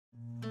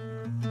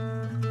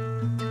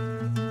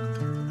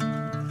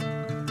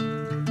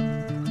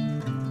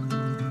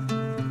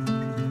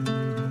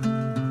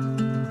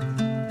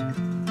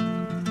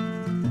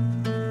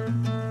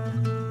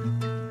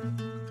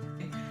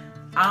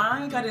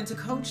I got into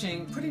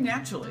coaching pretty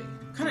naturally.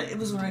 It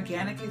was an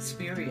organic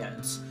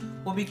experience.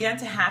 What began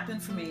to happen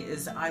for me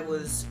is I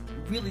was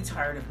really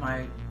tired of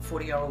my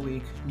 40-hour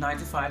week,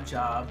 9-to-5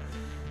 job,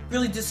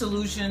 really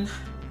disillusioned,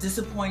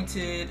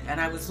 disappointed, and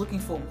I was looking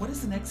for what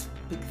is the next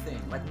big thing?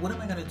 Like, what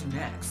am I going to do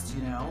next,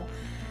 you know?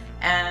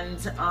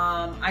 And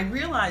I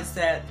realized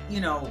that,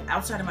 you know,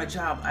 outside of my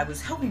job, I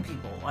was helping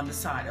people on the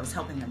side. I was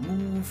helping them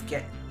move,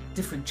 get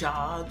different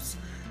jobs,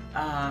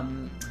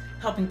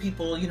 helping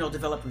people, you know,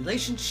 develop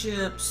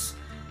relationships,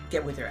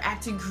 get with their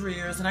acting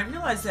careers. And I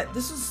realized that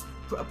this was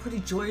a pretty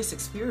joyous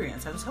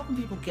experience. I was helping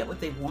people get what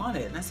they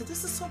wanted. And I said,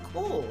 this is so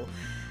cool.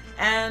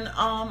 And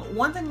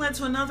one thing led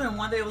to another. And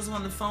one day I was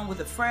on the phone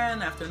with a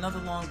friend after another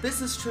long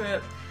business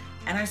trip.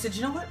 And I said,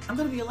 you know what? I'm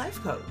going to be a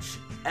life coach.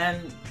 And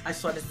I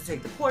started to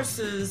take the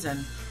courses, and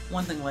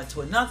one thing led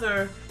to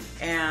another.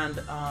 And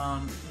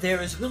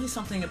there is really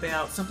something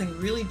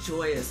really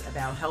joyous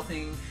about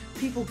helping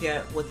people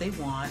get what they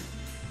want,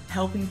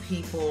 helping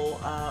people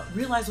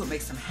realize what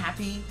makes them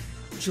happy,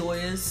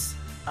 joyous,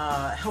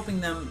 helping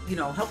them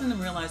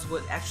realize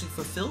what actually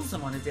fulfills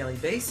them on a daily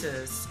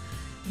basis,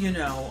 you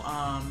know,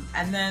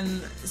 and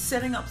then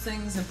setting up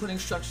things and putting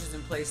structures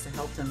in place to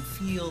help them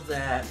feel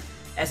that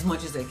as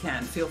much as they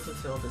can, feel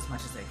fulfilled as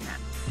much as they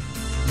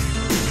can.